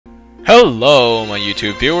Hello, my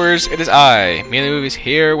YouTube viewers. It is I, Melee Movies,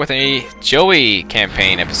 here with a Joey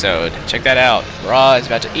campaign episode. Check that out. Raw is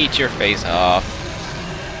about to eat your face off.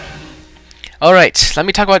 Alright, let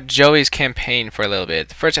me talk about Joey's campaign for a little bit.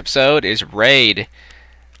 The first episode is Raid.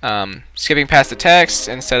 Skipping past the text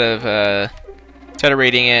instead of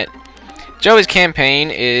reading it. Joey's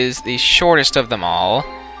campaign is the shortest of them all.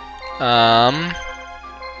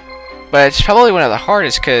 But it's probably one of the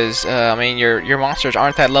hardest because, I mean, your monsters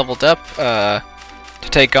aren't that leveled up to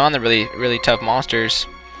take on the really tough monsters.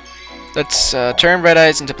 Let's turn Red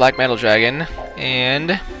Eyes into Black Metal Dragon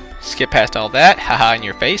and skip past all that. Haha, in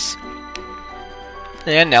your face.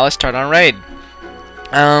 And now let's start on Raid.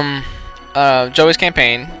 Joey's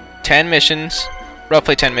campaign, 10 missions,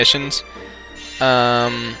 roughly 10 missions.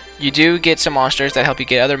 You do get some monsters that help you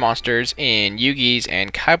get other monsters in Yugi's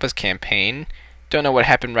and Kaiba's campaign. Don't know what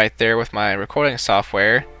happened right there with my recording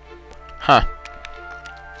software. Huh.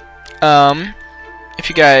 If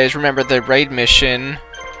you guys remember the raid mission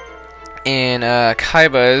in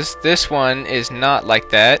Kaiba's, this one is not like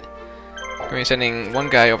that. We're going to be sending one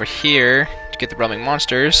guy over here to get the roaming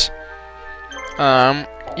monsters.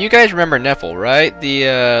 You guys remember Neffel, right?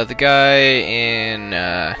 The guy in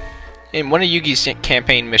one of Yugi's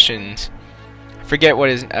campaign missions. I forget what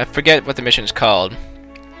the mission is called.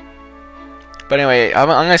 But anyway, I'm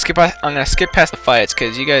gonna skip past the fights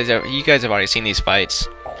because you guys have already seen these fights.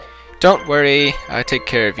 Don't worry, I take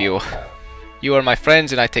care of you. You are my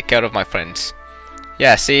friends, and I take care of my friends.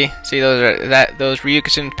 Yeah, see those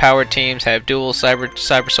Ryukushin powered teams have dual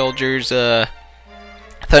cyber soldiers,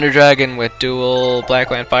 Thunder Dragon with dual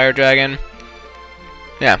Blackland Fire Dragon.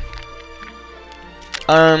 Yeah.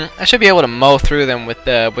 I should be able to mow through them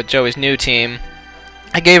with Joey's new team.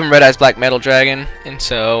 I gave him Red Eyes Black Metal Dragon, and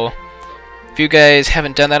so. If you guys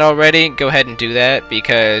haven't done that already, go ahead and do that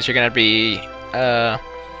because you're gonna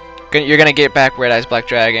get back Red Eyes Black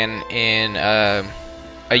Dragon in a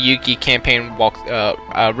Yugi campaign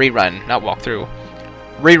rerun, not walkthrough,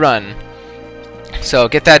 rerun. So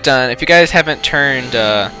get that done. If you guys haven't turned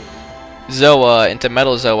Zoa into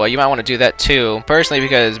Metal Zoa, you might want to do that too. Personally,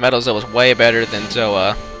 because Metal Zoa is way better than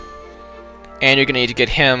Zoa, and you're gonna need to get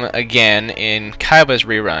him again in Kaiba's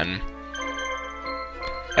rerun.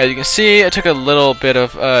 As you can see, I took a little bit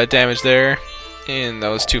of damage there in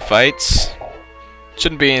those two fights.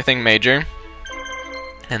 Shouldn't be anything major.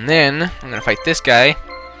 And then, I'm going to fight this guy.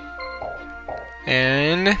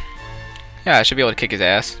 And, yeah, I should be able to kick his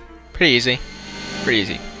ass. Pretty easy. Pretty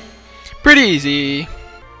easy. Pretty easy!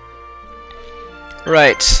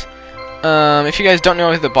 Right. If you guys don't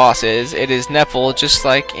know who the boss is, it is Neffel, just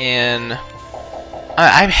like in...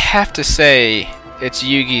 I have to say... It's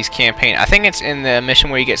Yugi's campaign. I think it's in the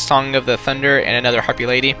mission where you get Song of the Thunder and another Harpy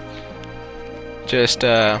Lady. Just,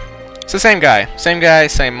 it's the same guy. Same guy,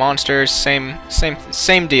 same monsters, same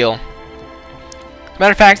deal. As a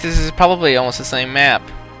matter of fact, this is probably almost the same map.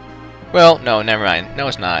 Well, no, never mind. No,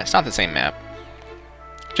 it's not. It's not the same map.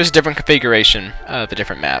 Just a different configuration of a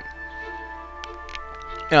different map.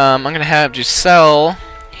 I'm gonna have Giselle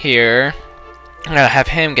here. I'm gonna have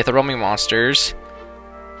him get the roaming monsters.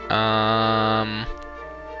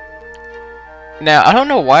 Now I don't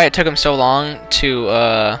know why it took him so long to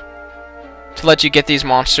let you get these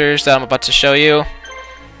monsters that I'm about to show you.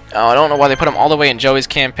 I don't know why they put them all the way in Joey's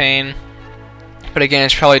campaign, but again,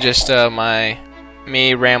 it's probably just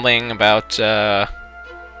me rambling about you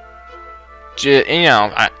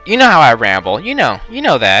know how I ramble. You know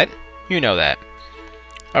that.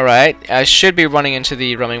 All right, I should be running into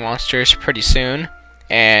the roaming monsters pretty soon,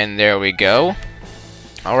 and there we go.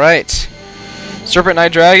 Alright, Serpent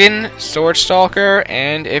Night Dragon, Swordstalker,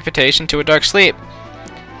 and Invitation to a Dark Sleep.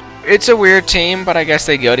 It's a weird team, but I guess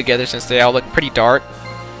they go together since they all look pretty dark.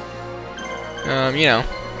 You know.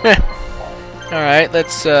 Alright,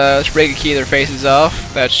 let's Regaki their faces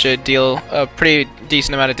off. That should deal a pretty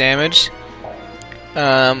decent amount of damage.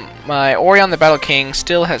 My Orion the Battle King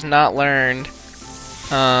still has not learned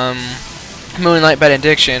Moonlight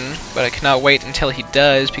Benediction, but I cannot wait until he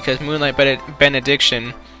does because Moonlight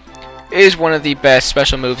Benediction is one of the best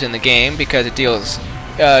special moves in the game because it deals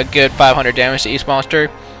good 500 damage to each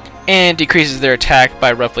monster and decreases their attack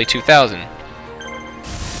by roughly 2,000.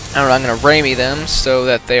 I'm going to Raimi them so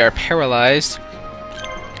that they are paralyzed.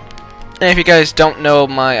 And if you guys don't know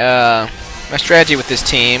my strategy with this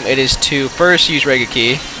team, it is to first use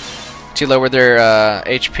Regaki to lower their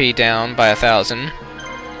HP down by 1,000.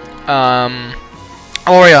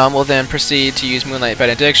 Orion will then proceed to use Moonlight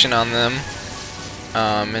Benediction on them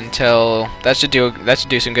until that should do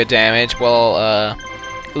some good damage. While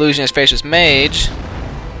Illusionist Facious Mage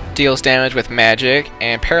deals damage with magic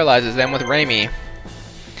and paralyzes them with Raimi.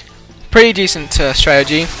 Pretty decent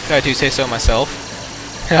strategy, if I do say so myself.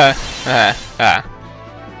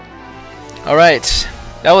 Alright,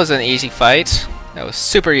 that was an easy fight. That was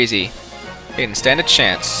super easy. Didn't stand a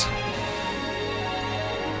chance.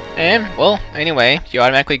 And, well, anyway, you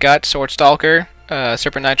automatically got Swordstalker,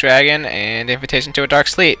 Serpent Night Dragon, and Invitation to a Dark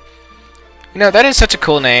Sleep. You know, that is such a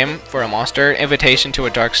cool name for a monster, Invitation to a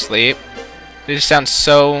Dark Sleep. It just sounds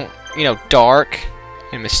so, you know, dark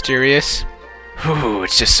and mysterious. Ooh,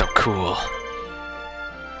 it's just so cool.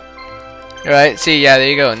 Alright, see, yeah, there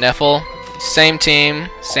you go, Nephil. Same team,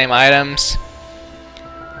 same items.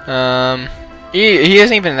 He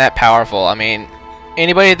isn't even that powerful. I mean,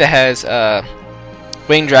 anybody that has,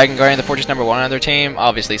 Winged Dragon Guardian, the Fortress #1 on their team,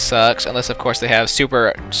 obviously sucks, unless of course they have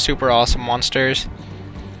super awesome monsters.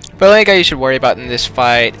 But the only guy you should worry about in this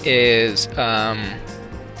fight is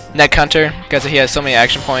Neck Hunter, because he has so many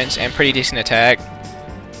action points and pretty decent attack.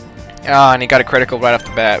 Ah, and he got a critical right off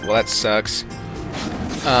the bat. Well, that sucks.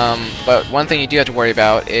 But one thing you do have to worry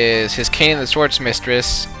about is his Kanan the Swords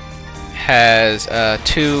Mistress has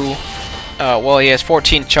well, he has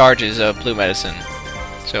 14 charges of blue medicine,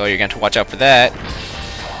 so you're going to have to watch out for that.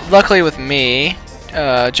 Luckily with me,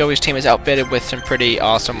 Joey's team is outfitted with some pretty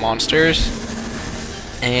awesome monsters,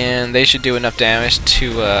 and they should do enough damage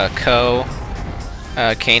to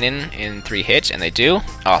Kanan in 3 hits, and they do.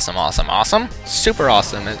 Awesome, awesome, awesome. Super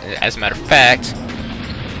awesome, as a matter of fact.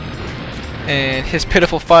 And his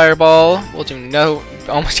pitiful fireball will do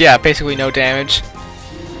basically no damage.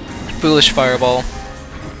 Foolish fireball.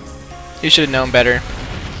 You should have known better.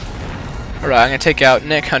 Alright, I'm gonna take out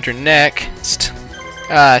Neck Hunter next.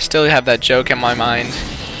 I still have that joke in my mind.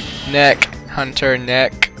 Neck Hunter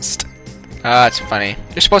next. It's funny.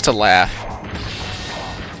 You're supposed to laugh.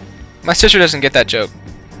 My sister doesn't get that joke.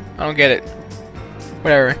 I don't get it.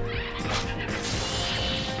 Whatever.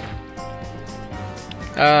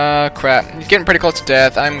 Crap. He's getting pretty close to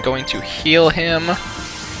death. I'm going to heal him.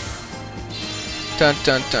 Dun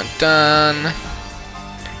dun dun dun.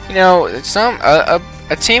 You know,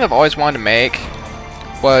 a team I've always wanted to make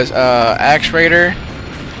was Axe Raider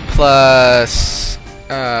plus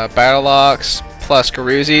Battle-Ox plus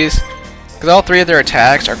Garuzis, because all 3 of their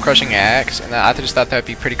attacks are Crushing Axe, and I just thought that would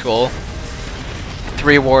be pretty cool.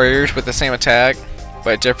 3 warriors with the same attack,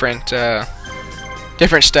 but different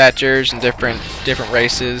statures and different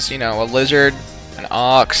races. You know, a lizard, an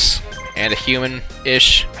ox, and a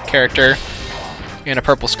human-ish character in a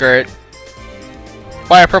purple skirt.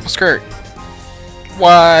 Why a purple skirt?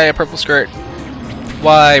 Why a purple skirt?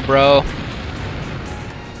 Why, bro?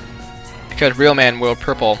 Because real man wore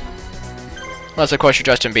purple. Unless, of course, you're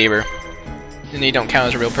Justin Bieber. Then you don't count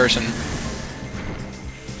as a real person.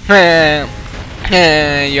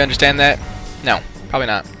 You understand that? No, probably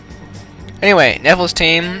not. Anyway, Nephil's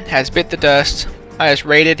team has bit the dust. I just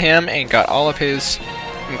raided him and got all of his,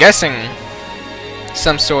 I'm guessing,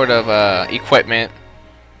 some sort of equipment.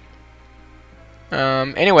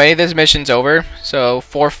 Anyway, this mission's over. So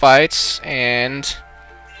 4 fights and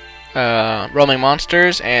roaming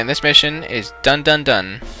monsters, and this mission is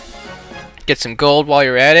done. Get some gold while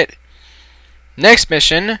you're at it. Next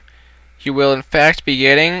mission, you will in fact be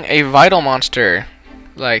getting a vital monster,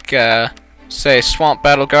 like say Swamp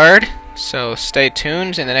Battle Guard. So stay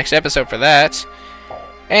tuned in the next episode for that.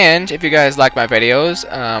 And if you guys like my videos,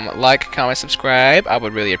 like, comment, subscribe. I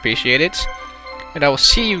would really appreciate it. And I will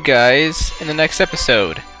see you guys in the next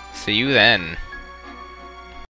episode. See you then.